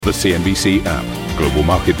The CNBC app. Global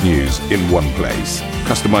market news in one place.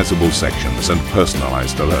 Customizable sections and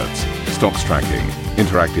personalized alerts. Stocks tracking,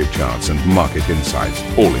 interactive charts and market insights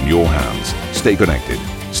all in your hands. Stay connected.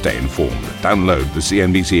 Stay informed. Download the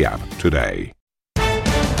CNBC app today.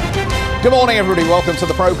 Good morning, everybody. Welcome to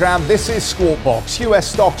the program. This is Squawk Box.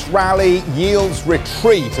 US stocks rally, yields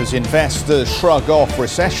retreat as investors shrug off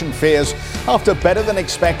recession fears after better than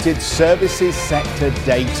expected services sector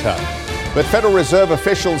data. But Federal Reserve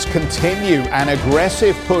officials continue an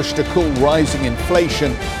aggressive push to cool rising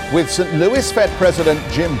inflation, with St. Louis Fed President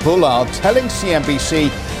Jim Bullard telling CNBC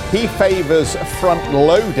he favors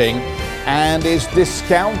front-loading and is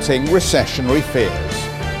discounting recessionary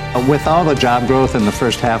fears. With all the job growth in the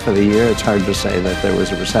first half of the year, it's hard to say that there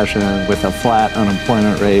was a recession. And with a flat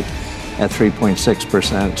unemployment rate at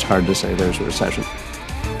 3.6%, it's hard to say there's a recession.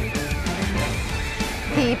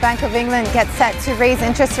 The Bank of England gets set to raise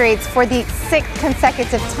interest rates for the sixth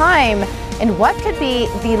consecutive time in what could be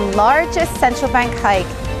the largest central bank hike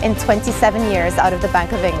in 27 years out of the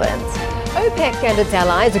Bank of England. OPEC and its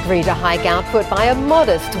allies agree to hike output by a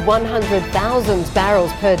modest 100,000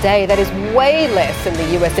 barrels per day. That is way less than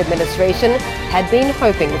the US administration had been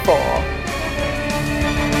hoping for.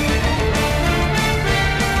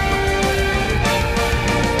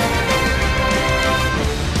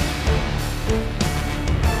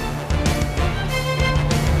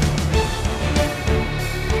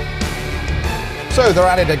 So they're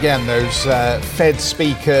at it again. Those Fed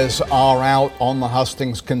speakers are out on the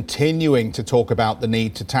hustings, continuing to talk about the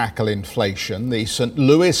need to tackle inflation. The St.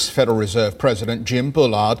 Louis Federal Reserve President Jim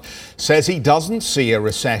Bullard says he doesn't see a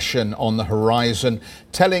recession on the horizon,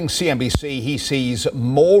 telling CNBC he sees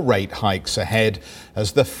more rate hikes ahead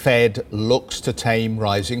as the Fed looks to tame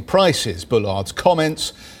rising prices. Bullard's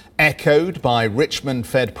comments echoed by Richmond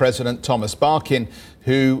Fed President Thomas Barkin,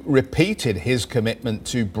 who repeated his commitment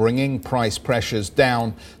to bringing price pressures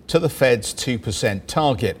down to the Fed's 2%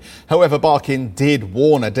 target. However, Barkin did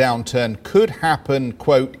warn a downturn could happen,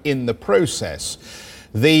 quote, in the process.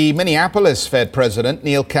 The Minneapolis Fed President,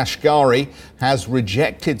 Neel Kashkari, has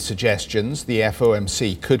rejected suggestions the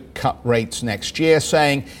FOMC could cut rates next year,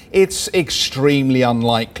 saying it's extremely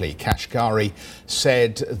unlikely. Kashkari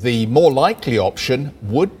said the more likely option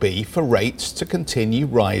would be for rates to continue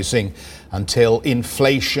rising until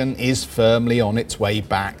inflation is firmly on its way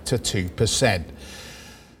back to 2%.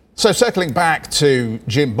 So circling back to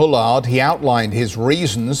Jim Bullard, he outlined his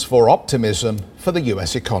reasons for optimism for the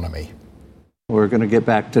US economy. We're going to get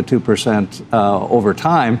back to 2% over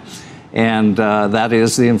time, and that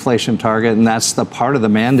is the inflation target, and that's the part of the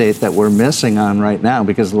mandate that we're missing on right now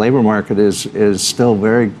because the labor market is still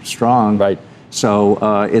very strong. Right. So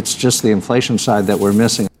it's just the inflation side that we're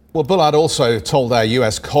missing. Well, Bullard also told our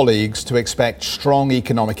US colleagues to expect strong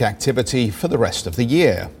economic activity for the rest of the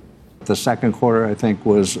year. The second quarter, I think,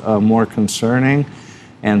 was more concerning.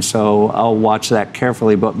 And so I'll watch that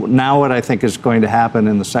carefully. But now what I think is going to happen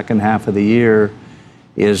in the second half of the year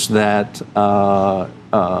is that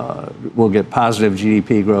we'll get positive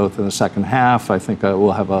GDP growth in the second half. I think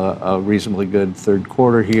we'll have a reasonably good third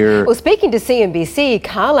quarter here. Well, speaking to CNBC,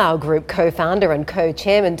 Carlyle Group co-founder and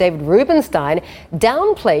co-chairman David Rubenstein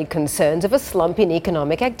downplayed concerns of a slump in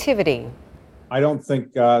economic activity. I don't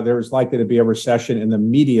think there is likely to be a recession in the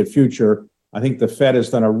immediate future. I think the Fed has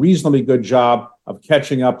done a reasonably good job of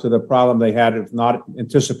catching up to the problem they had of not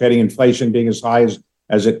anticipating inflation being as high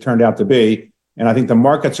as it turned out to be. And I think the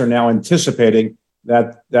markets are now anticipating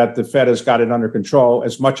that the Fed has got it under control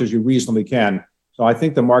as much as you reasonably can. So I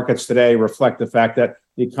think the markets today reflect the fact that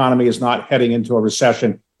the economy is not heading into a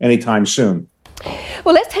recession anytime soon.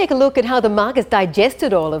 Well, let's take a look at how the markets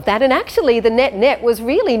digested all of that. And actually, the net was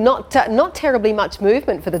really not terribly much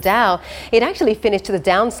movement for the Dow. It actually finished to the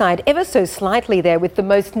downside ever so slightly there, with the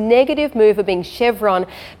most negative mover being Chevron.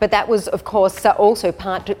 But that was, of course, also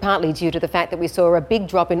partly due to the fact that we saw a big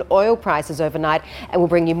drop in oil prices overnight. And we'll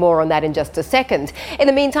bring you more on that in just a second. In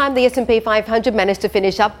the meantime, the S&P 500 managed to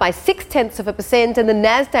finish up by 0.6%. And the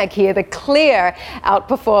NASDAQ here, the clear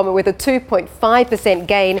outperformer with a 2.5%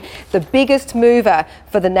 gain. The biggest mover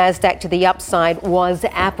for the NASDAQ to the upside was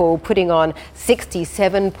Apple, putting on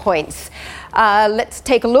 67 points. Let's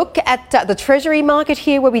take a look at the Treasury market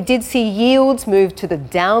here, where we did see yields move to the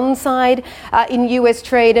downside in US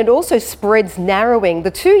trade, and also spreads narrowing.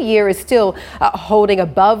 The 2-year is still holding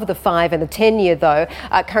above the 5, and the 10-year, though,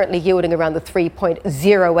 currently yielding around the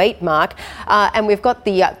 3.08 mark. And we've got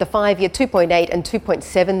the 5-year 2.8 and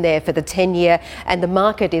 2.7 there for the 10-year, and the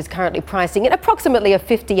market is currently pricing in approximately a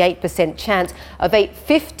 58% chance of a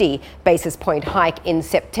 50 basis point hike in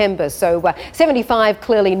September. So 75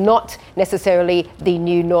 clearly not necessarily necessarily the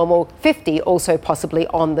new normal 50 also possibly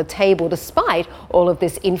on the table, despite all of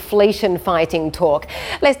this inflation fighting talk.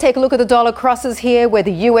 Let's take a look at the dollar crosses here, where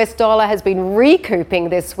the US dollar has been recouping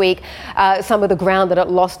this week some of the ground that it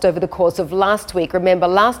lost over the course of last week. Remember,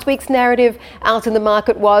 last week's narrative out in the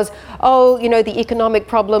market was, the economic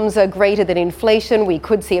problems are greater than inflation. We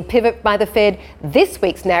could see a pivot by the Fed. This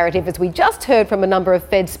week's narrative, as we just heard from a number of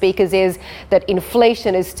Fed speakers, is that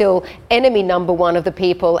inflation is still enemy number one of the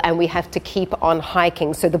people and we have to keep on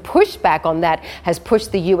hiking. So the pushback on that has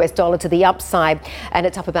pushed the US dollar to the upside, and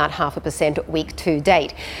it's up about 0.5% week to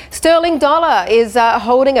date. Sterling dollar is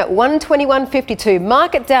holding at 121.52.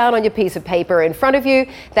 Mark it down on your piece of paper in front of you.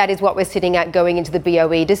 That is what we're sitting at going into the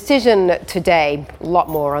BOE decision today. A lot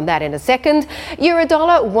more on that in a second. Euro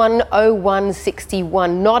dollar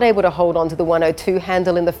 101.61. Not able to hold on to the 102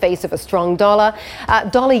 handle in the face of a strong dollar.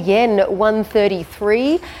 Dollar yen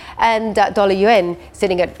 133. And dollar yuan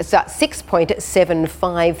sitting at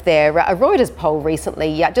 6.75 there. A Reuters poll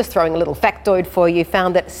recently, just throwing a little factoid for you,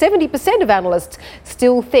 found that 70% of analysts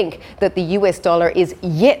still think that the US dollar is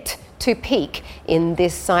yet to peak in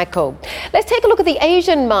this cycle. Let's take a look at the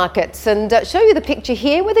Asian markets and show you the picture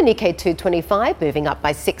here with the Nikkei 225 moving up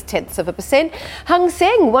by 0.6%. Hang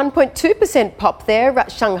Seng 1.2% pop there.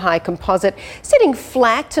 Shanghai Composite sitting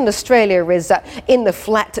flat, and Australia is in the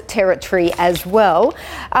flat territory as well.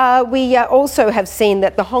 We also have seen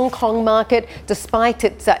that the Hong Kong market, despite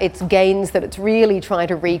its gains that it's really trying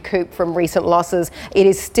to recoup from recent losses, it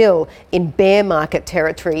is still in bear market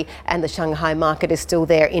territory, and the Shanghai market is still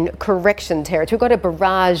there in correction territory. We've got a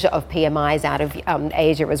barrage of PMIs out of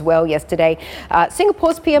Asia as well yesterday.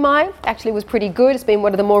 Singapore's PMI actually was pretty good. It's been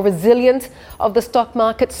one of the more resilient of the stock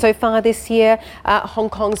markets so far this year. Hong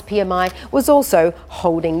Kong's PMI was also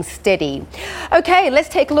holding steady. Okay, let's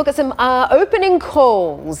take a look at some opening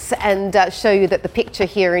calls and show you that the picture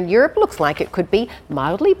here in Europe looks like it could be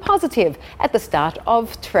mildly positive at the start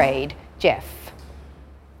of trade. Jeff.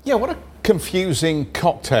 Yeah, what a confusing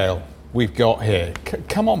cocktail we've got here.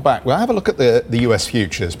 Come on back. We'll have a look at the US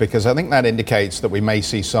futures, because I think that indicates that we may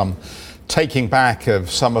see some taking back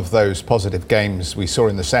of some of those positive gains we saw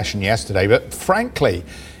in the session yesterday. But frankly,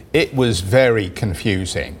 it was very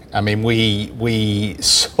confusing. I mean, we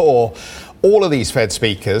saw all of these Fed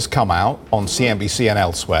speakers come out on CNBC and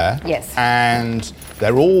elsewhere. Yes. And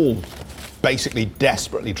they're all basically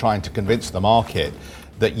desperately trying to convince the market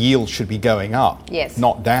that yields should be going up, yes,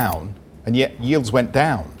 not down. And yet yields went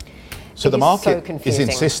down. So the market is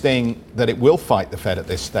insisting that it will fight the Fed at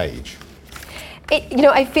this stage.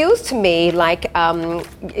 It feels to me like,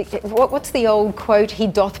 what's the old quote? He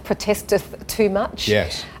doth protesteth too much.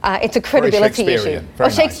 Yes. It's a credibility issue.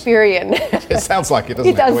 Very Shakespearean. It sounds like it,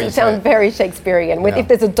 doesn't it? It does sound very Shakespearean. If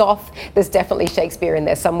there's a doth, there's definitely Shakespeare in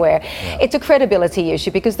there somewhere. Yeah. It's a credibility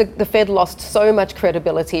issue because the Fed lost so much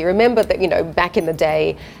credibility. Remember that, back in the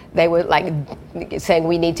day, they were saying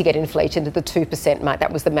we need to get inflation to the 2% mark.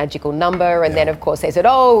 That was the magical number. And then, of course, they said,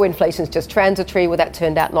 inflation's just transitory. Well, that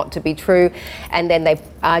turned out not to be true. And then they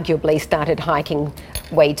arguably started hiking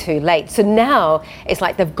way too late. So now it's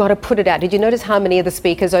like they've got to put it out. Did you notice how many of the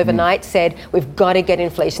speakers overnight said we've got to get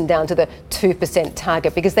inflation down to the 2%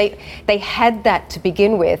 target? Because they had that to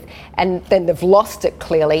begin with, and then they've lost it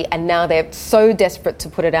clearly, and now they're so desperate to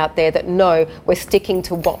put it out there that no, we're sticking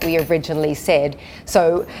to what we originally said.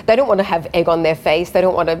 So they don't want to have egg on their face. They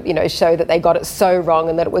don't want to, show that they got it so wrong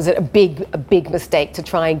and that it was a big mistake to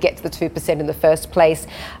try and get to the 2% in the first place.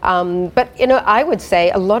 But I would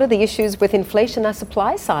say a lot of the issues with inflation are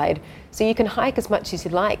supply side. So you can hike as much as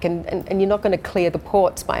you like, and you're not going to clear the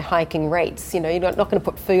ports by hiking rates. You're not going to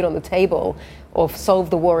put food on the table or solve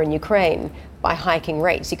the war in Ukraine by hiking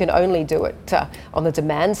rates. You can only do it on the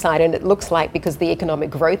demand side, and it looks like because the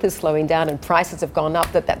economic growth is slowing down and prices have gone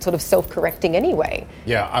up, that's sort of self-correcting anyway.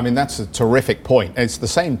 Yeah, I mean, that's a terrific point. It's the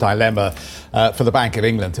same dilemma for the Bank of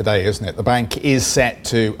England today, isn't it? The bank is set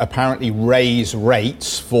to apparently raise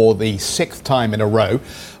rates for the 6th time in a row.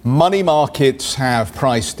 Money markets have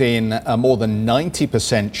priced in a more than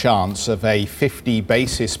 90% chance of a 50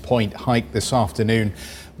 basis point hike this afternoon,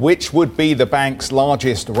 which would be the bank's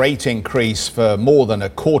largest rate increase for more than a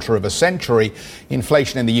quarter of a century.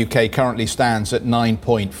 Inflation in the UK currently stands at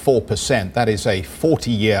 9.4%. That is a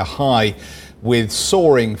 40-year high, with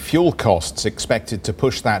soaring fuel costs expected to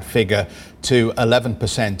push that figure to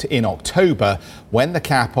 11% in October, when the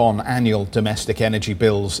cap on annual domestic energy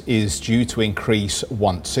bills is due to increase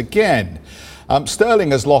once again.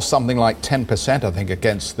 Sterling has lost something like 10%, I think,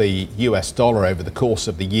 against the US dollar over the course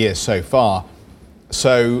of the year so far.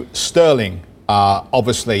 So sterling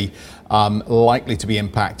obviously likely to be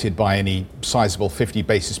impacted by any sizable 50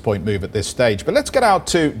 basis point move at this stage. But let's get out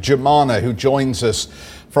to Jumana, who joins us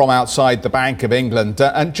from outside the Bank of England.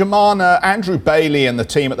 And Jumana, Andrew Bailey and the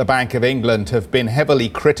team at the Bank of England have been heavily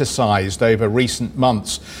criticised over recent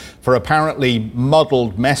months for apparently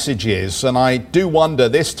muddled messages. And I do wonder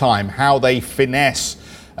this time how they finesse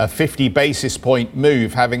a 50 basis point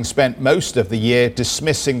move, having spent most of the year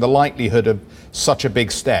dismissing the likelihood of such a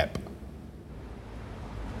big step.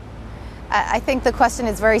 I think the question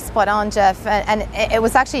is very spot on, Jeff, and it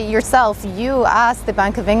was actually yourself. You asked the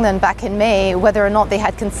Bank of England back in May whether or not they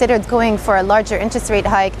had considered going for a larger interest rate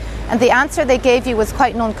hike, and the answer they gave you was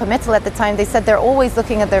quite non-committal at the time. They said they're always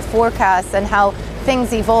looking at their forecasts and how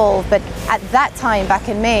things evolve, but at that time, back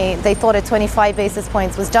in May, they thought a 25 basis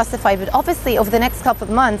points was justified. But obviously, over the next couple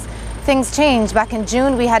of months, things changed. Back in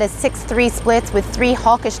June, we had a 6-3 split with 3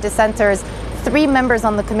 hawkish dissenters. 3 members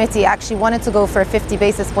on the committee actually wanted to go for a 50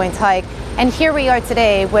 basis point hike. And here we are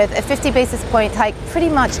today with a 50 basis point hike pretty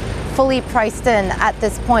much fully priced in at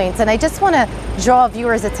this point. And I just want to draw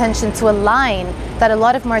viewers' attention to a line that a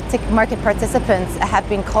lot of market participants have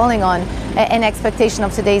been calling on in expectation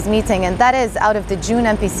of today's meeting. And that is out of the June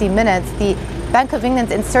MPC minutes. The Bank of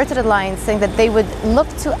England inserted a line saying that they would look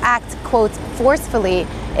to act, quote, forcefully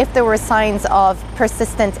if there were signs of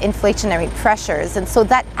persistent inflationary pressures. And so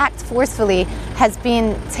that act forcefully has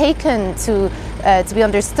been taken to be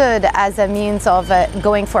understood as a means of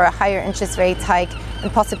going for a higher interest rate hike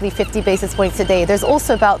and possibly 50 basis points today. There's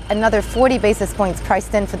also about another 40 basis points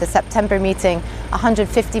priced in for the September meeting,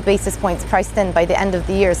 150 basis points priced in by the end of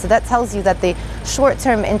the year. So that tells you that the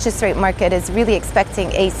short-term interest rate market is really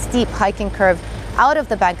expecting a steep hiking curve out of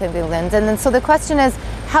the Bank of England. And then so the question is,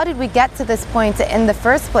 how did we get to this point in the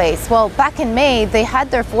first place? Well, back in May, they had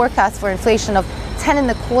their forecast for inflation of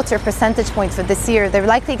 10.25 percentage points for this year. They're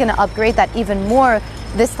likely going to upgrade that even more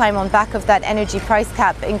this time on back of that energy price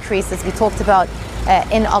cap increase, as we talked about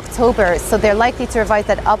in October. So they're likely to revise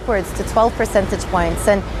that upwards to 12 percentage points.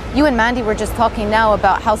 And you and Mandy were just talking now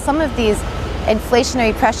about how some of these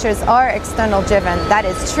inflationary pressures are external driven. That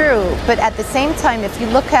is true. But at the same time, if you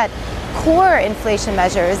look at core inflation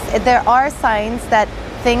measures, there are signs that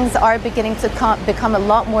things are beginning to become a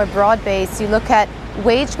lot more broad-based. You look at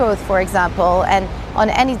wage growth, for example, and on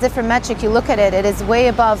any different metric you look at it, it is way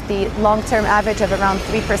above the long-term average of around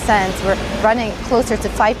 3%. We're running closer to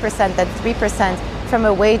 5% than 3% from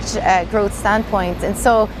a wage growth standpoint. And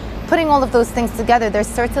so putting all of those things together, there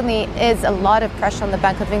certainly is a lot of pressure on the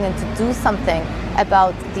Bank of England to do something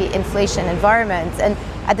about the inflation environment. And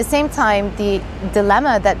at the same time, the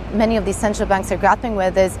dilemma that many of these central banks are grappling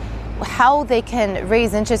with is how they can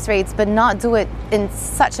raise interest rates but not do it in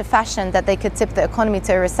such a fashion that they could tip the economy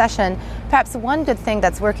to a recession. Perhaps one good thing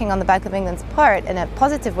that's working on the Bank of England's part in a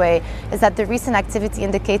positive way is that the recent activity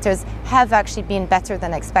indicators have actually been better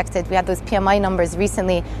than expected. We had those PMI numbers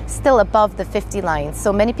recently still above the 50 line.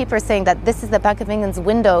 So many people are saying that this is the Bank of England's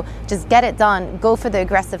window. Just get it done, go for the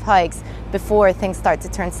aggressive hikes before things start to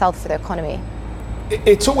turn south for the economy.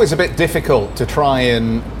 It's always a bit difficult to try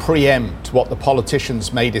and preempt what the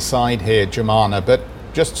politicians may decide here, Jumana, but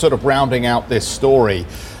just sort of rounding out this story,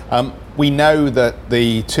 we know that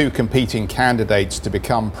the 2 competing candidates to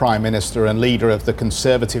become Prime Minister and leader of the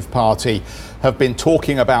Conservative Party have been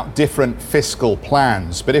talking about different fiscal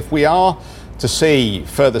plans. But if we are to see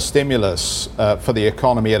further stimulus for the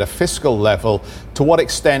economy at a fiscal level, to what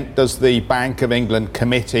extent does the Bank of England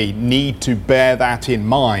committee need to bear that in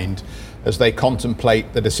mind as they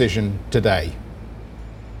contemplate the decision today?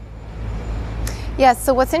 Yes,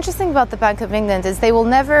 so what's interesting about the Bank of England is they will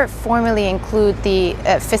never formally include the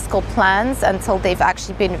fiscal plans until they've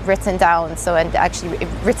actually been written down, and actually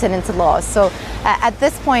written into law. So at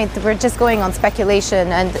this point, we're just going on speculation,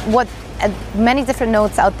 and many different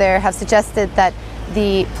notes out there have suggested that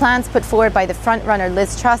the plans put forward by the frontrunner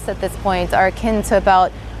Liz Truss at this point are akin to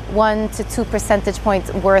about 1 to 2 percentage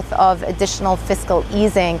points worth of additional fiscal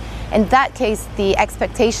easing. In that case, the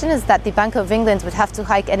expectation is that the Bank of England would have to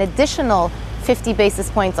hike an additional 50 basis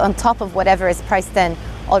points on top of whatever is priced in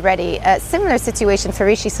already. A similar situation for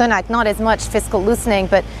Rishi Sunak, not as much fiscal loosening,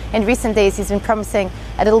 but in recent days he's been promising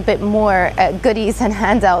a little bit more goodies and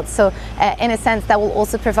handouts. So in a sense, that will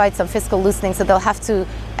also provide some fiscal loosening. So they'll have to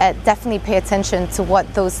definitely pay attention to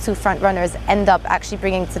what those 2 front runners end up actually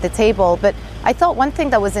bringing to the table. But I thought one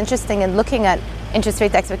thing that was interesting in looking at interest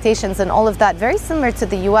rate expectations and all of that, very similar to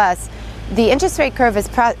the US, the interest rate curve is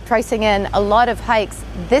pricing in a lot of hikes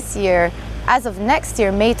this year. As of next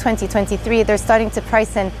year, May 2023, they're starting to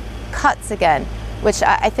price in cuts again, which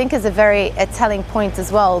I think is a very telling point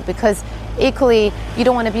as well, because Equally, you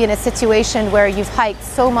don't want to be in a situation where you've hiked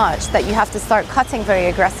so much that you have to start cutting very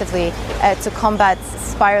aggressively to combat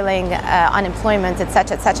spiraling unemployment,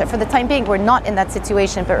 etc., etc. For the time being, we're not in that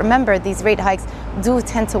situation. But remember, these rate hikes do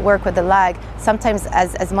tend to work with a lag, sometimes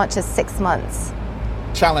as much as 6 months.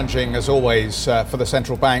 Challenging, as always, for the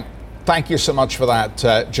central bank. Thank you so much for that,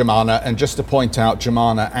 Jumana. And just to point out,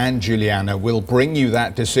 Jumana and Juliana will bring you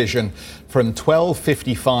that decision from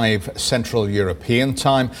 12:55 Central European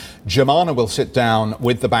time. Jumana will sit down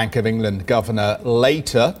with the Bank of England governor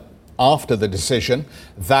later after the decision.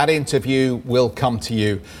 That interview will come to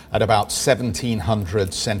you at about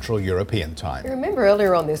 1700 Central European time. Remember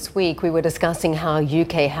earlier on this week, we were discussing how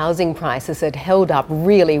UK housing prices had held up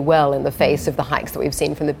really well in the face of the hikes that we've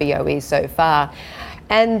seen from the BOE so far.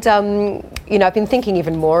 And, I've been thinking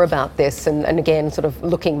even more about this and again, sort of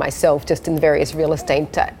looking myself just in various real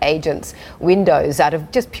estate agents' windows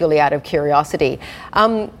purely out of curiosity.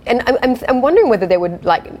 And I'm wondering whether there would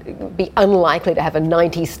be unlikely to have a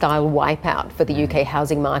 90s style wipeout for the UK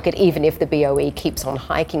housing market, even if the BOE keeps on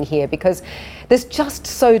hiking here, because there's just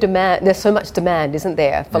there's so much demand, isn't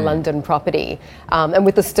there, for London property? And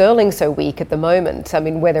with the sterling so weak at the moment, I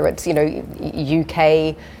mean, whether it's,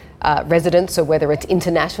 UK residents or whether it's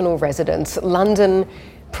international residents, London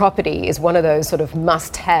property is one of those sort of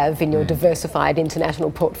must-have in your diversified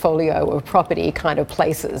international portfolio of property kind of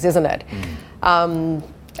places, isn't it? But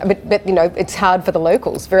it's hard for the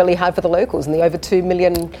locals, really hard for the locals, and the over 2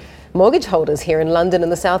 million mortgage holders here in London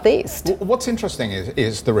and the southeast. What's interesting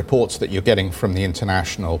is the reports that you're getting from the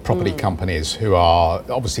international property companies who are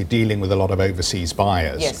obviously dealing with a lot of overseas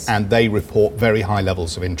buyers, yes. And they report very high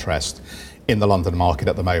levels of interest in the London market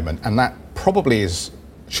at the moment, and that probably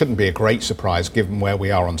shouldn't be a great surprise given where we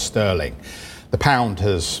are on sterling. The pound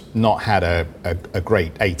has not had a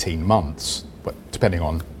great 18 months, but depending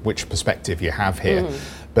on which perspective you have here.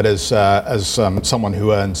 But as someone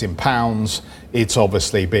who earns in pounds, it's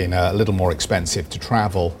obviously been a little more expensive to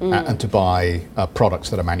travel and to buy products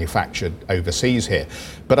that are manufactured overseas here.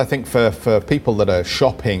 But I think for people that are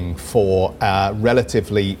shopping for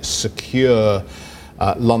relatively secure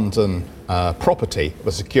London property,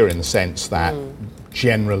 but secure in the sense that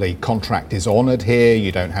generally contract is honoured here, you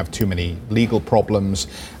don't have too many legal problems,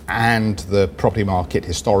 and the property market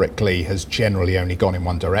historically has generally only gone in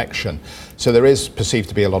one direction. So there is perceived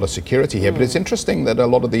to be a lot of security here. But it's interesting that a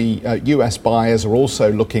lot of the US buyers are also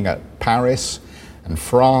looking at Paris and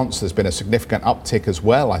France. There's been a significant uptick as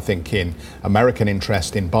well, I think, in American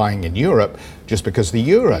interest in buying in Europe, just because the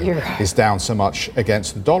euro is down so much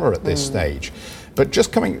against the dollar at this stage. But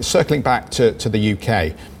just circling back to the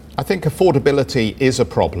UK, I think affordability is a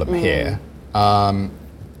problem here.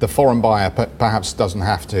 The foreign buyer perhaps doesn't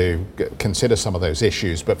have to consider some of those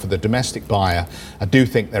issues, but for the domestic buyer, I do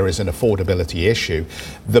think there is an affordability issue.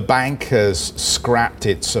 The bank has scrapped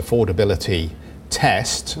its affordability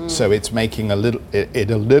test, so it's making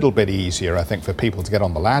it a little bit easier, I think, for people to get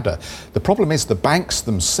on the ladder. The problem is the banks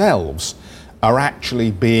themselves are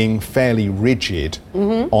actually being fairly rigid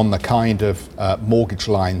on the kind of mortgage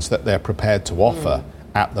lines that they're prepared to offer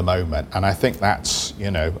at the moment. And I think that's,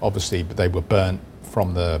 obviously they were burnt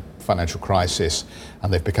from the financial crisis,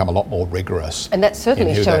 and they've become a lot more rigorous. And that's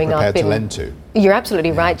certainly showing up to lend to. You're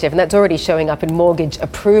absolutely right, Jeff, and that's already showing up in mortgage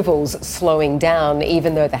approvals slowing down,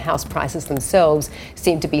 even though the house prices themselves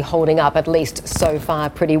seem to be holding up, at least so far,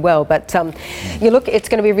 pretty well. But you look, it's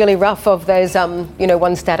going to be really rough. Of those,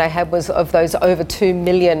 one stat I had was of those over 2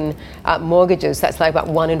 million mortgages, that's like about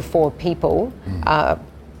 1 in 4 people.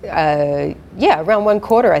 Around 1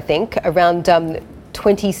 quarter, I think, around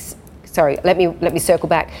 20. Sorry, let me circle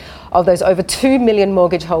back. Of those over 2 million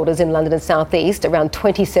mortgage holders in London and South East, around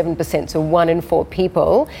 27%, so 1 in 4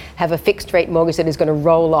 people, have a fixed rate mortgage that is going to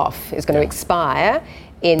roll off, is going to expire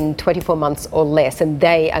in 24 months or less, and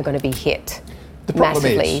they are going to be hit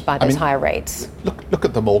massively by those higher rates. Look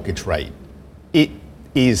at the mortgage rate. It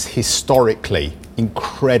is historically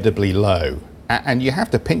incredibly low. And you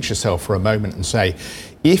have to pinch yourself for a moment and say,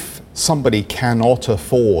 if somebody cannot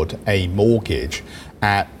afford a mortgage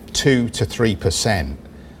at 2 to 3%,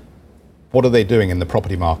 what are they doing in the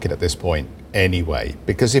property market at this point anyway?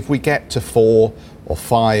 Because if we get to 4 or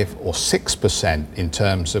 5 or 6% in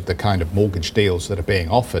terms of the kind of mortgage deals that are being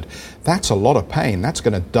offered, that's a lot of pain. That's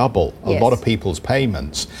going to double a lot of people's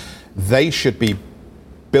payments. They should be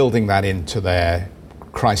building that into their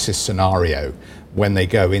crisis scenario when they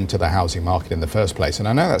go into the housing market in the first place. And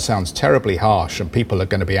I know that sounds terribly harsh, and people are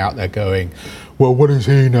going to be out there going, well, what does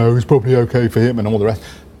he know? It's probably okay for him and all the rest.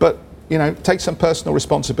 But, take some personal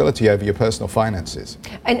responsibility over your personal finances.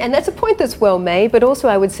 And that's a point that's well made, but also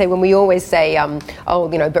I would say when we always say,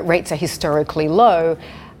 but rates are historically low,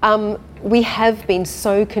 We have been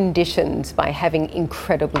so conditioned by having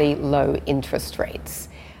incredibly low interest rates.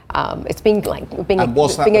 It's been like being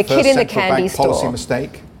a kid in the candy store. Policy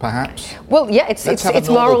mistake, perhaps? Well, yeah, it's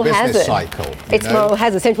moral hazard. Cycle, moral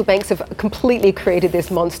hazard. Central banks have completely created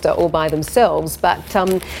this monster all by themselves. But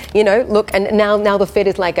look, and now the Fed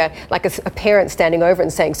is like a parent standing over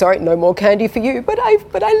and saying, "Sorry, no more candy for you." But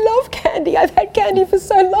I love candy. I've had candy for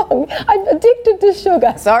so long. I'm addicted to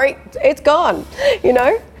sugar. Sorry, it's gone.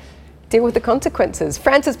 Deal with the consequences.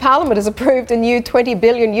 France's parliament has approved a new €20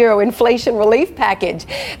 billion inflation relief package.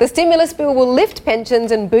 The stimulus bill will lift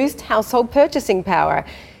pensions and boost household purchasing power.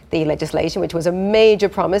 The legislation, which was a major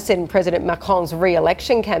promise in President Macron's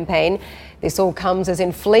re-election campaign, this all comes as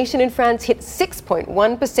inflation in France hit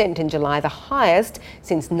 6.1% in July, the highest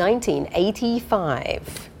since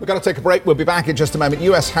 1985. We're going to take a break. We'll be back in just a moment.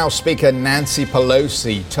 US House Speaker Nancy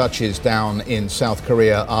Pelosi touches down in South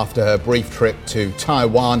Korea after her brief trip to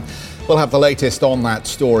Taiwan. We'll have the latest on that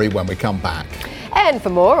story when we come back. And for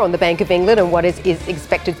more on the Bank of England and what is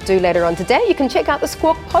expected to do later on today, you can check out the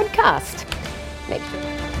Squawk podcast. Make sure.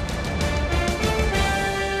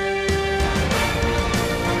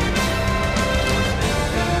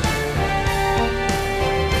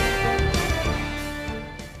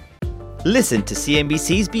 Listen to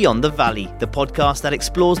CNBC's Beyond the Valley, the podcast that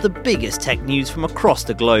explores the biggest tech news from across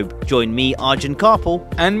the globe. Join me, Arjun Karpal.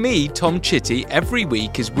 And me, Tom Chitty, every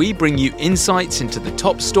week as we bring you insights into the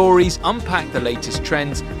top stories, unpack the latest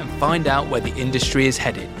trends, and find out where the industry is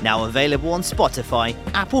headed. Now available on Spotify,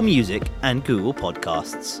 Apple Music, and Google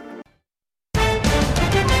Podcasts.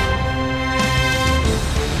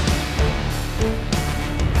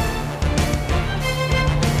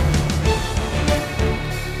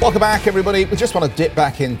 Welcome back, everybody. We just want to dip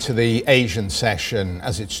back into the Asian session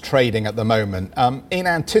as it's trading at the moment. In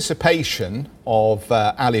anticipation of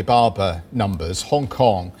Alibaba numbers, Hong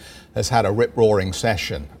Kong has had a rip-roaring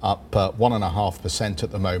session, up 1.5% at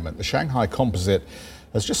the moment. The Shanghai Composite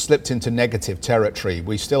has just slipped into negative territory.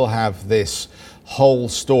 We still have this whole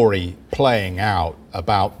story playing out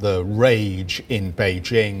about the rage in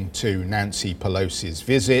Beijing to Nancy Pelosi's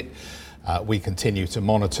visit. We continue to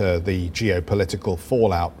monitor the geopolitical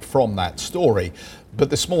fallout from that story. But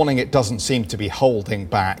this morning it doesn't seem to be holding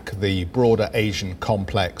back the broader Asian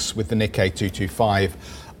complex, with the Nikkei 225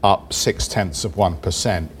 up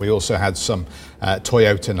 0.6%. We also had some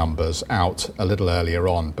Toyota numbers out a little earlier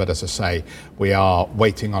on. But as I say, we are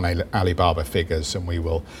waiting on Alibaba figures, and we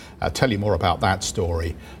will tell you more about that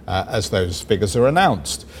story as those figures are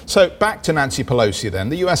announced. So back to Nancy Pelosi then.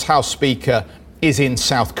 The US House Speaker is in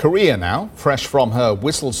South Korea now, fresh from her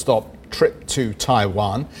whistle-stop trip to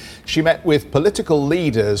Taiwan. She met with political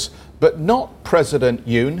leaders, but not President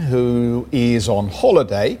Yoon, who is on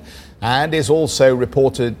holiday and is also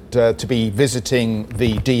reported to be visiting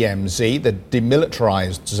the DMZ, the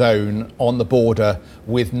demilitarized zone on the border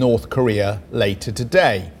with North Korea, later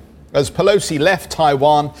today. As Pelosi left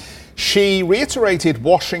Taiwan, she reiterated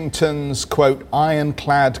Washington's, quote,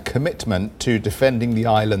 ironclad commitment to defending the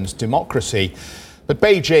island's democracy, but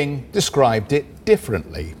Beijing described it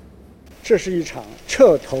differently. It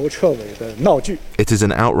is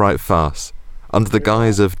an outright farce. Under the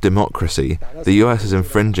guise of democracy, the US is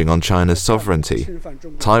infringing on China's sovereignty.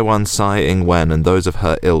 Taiwan Tsai Ing-wen and those of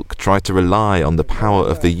her ilk try to rely on the power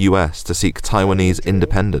of the US to seek Taiwanese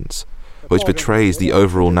independence, which betrays the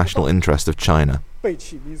overall national interest of China.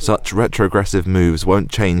 Such retrogressive moves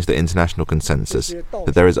won't change the international consensus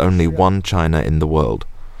that there is only one China in the world,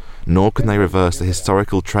 nor can they reverse the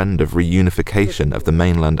historical trend of reunification of the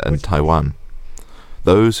mainland and Taiwan.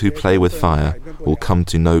 Those who play with fire will come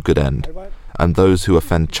to no good end, and those who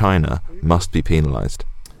offend China must be penalized.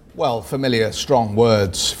 Well, familiar, strong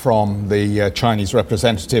words from the Chinese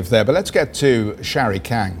representative there. But let's get to Sherry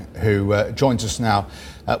Kang, who joins us now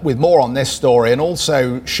with more on this story. And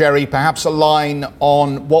also, Sherry, perhaps a line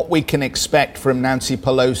on what we can expect from Nancy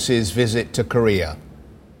Pelosi's visit to Korea.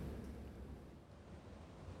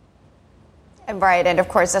 Right, and of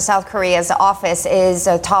course, the South Korea's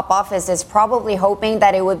top office is probably hoping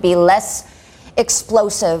that it would be less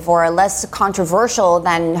explosive or less controversial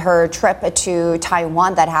than her trip to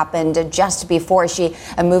Taiwan that happened just before she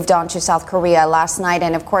moved on to South Korea last night.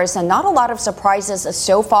 And of course, not a lot of surprises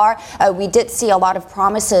so far. We did see a lot of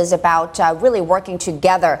promises about really working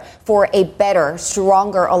together for a better,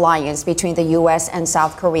 stronger alliance between the U.S. and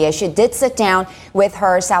South Korea. She did sit down with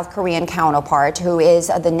her South Korean counterpart, who is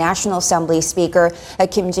the National Assembly Speaker,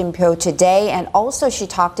 Kim Jin-pyo, today. And also she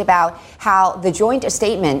talked about how the joint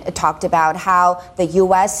statement talked about how the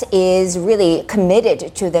U.S. is really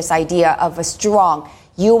committed to this idea of a strong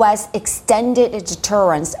U.S. extended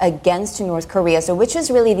deterrence against North Korea. So which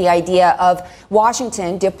is really the idea of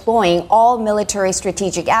Washington deploying all military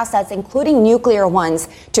strategic assets, including nuclear ones,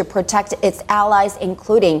 to protect its allies,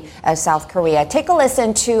 including South Korea. Take a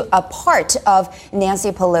listen to a part of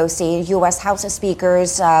Nancy Pelosi, U.S. House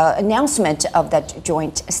Speaker's announcement of that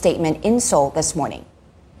joint statement in Seoul this morning.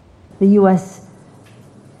 The U.S.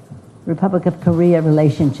 Republic of Korea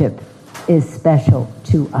relationship is special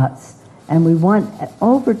to us. And we want,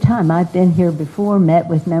 over time, I've been here before, met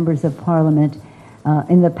with members of parliament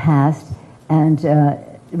in the past, and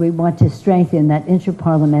we want to strengthen that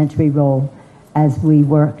interparliamentary role as we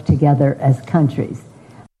work together as countries.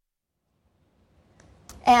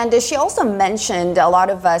 And she also mentioned a lot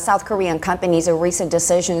of South Korean companies' recent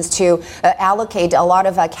decisions to allocate a lot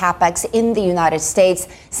of capex in the United States,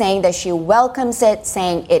 saying that she welcomes it,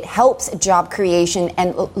 saying it helps job creation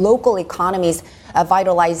and local economies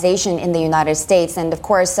vitalization in the United States. And of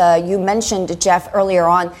course, you mentioned, Jeff, earlier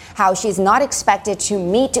on how she's not expected to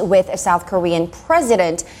meet with South Korean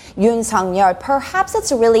President Yoon Suk-yeol. Perhaps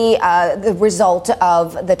it's really the result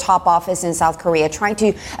of the top office in South Korea trying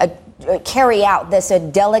to carry out this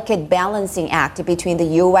delicate balancing act between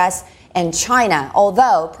the U.S. and China,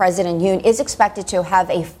 although President Yoon is expected to have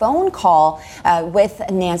a phone call with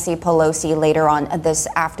Nancy Pelosi later on this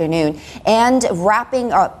afternoon. And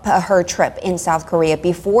wrapping up her trip in South Korea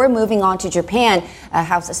before moving on to Japan,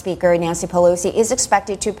 House Speaker Nancy Pelosi is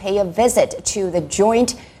expected to pay a visit to the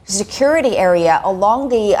joint security area along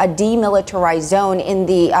the demilitarized zone in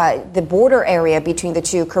the border area between the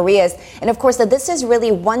two Koreas. And of course, this is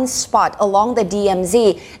really one spot along the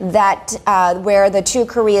DMZ that where the two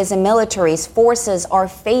Koreas and militaries forces are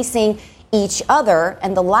facing each other.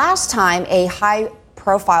 And the last time a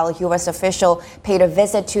high-profile U.S. official paid a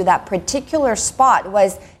visit to that particular spot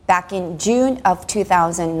was back in June of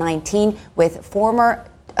 2019 with former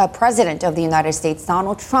President of the United States,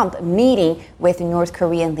 Donald Trump, meeting with North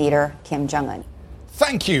Korean leader Kim Jong-un.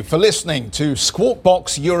 Thank you for listening to Squawk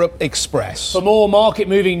Box Europe Express. For more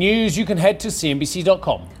market-moving news, you can head to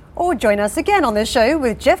CNBC.com. Or join us again on the show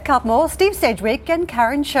with Jeff Cutmore, Steve Sedgwick and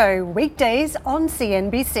Karen Cho, weekdays on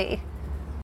CNBC.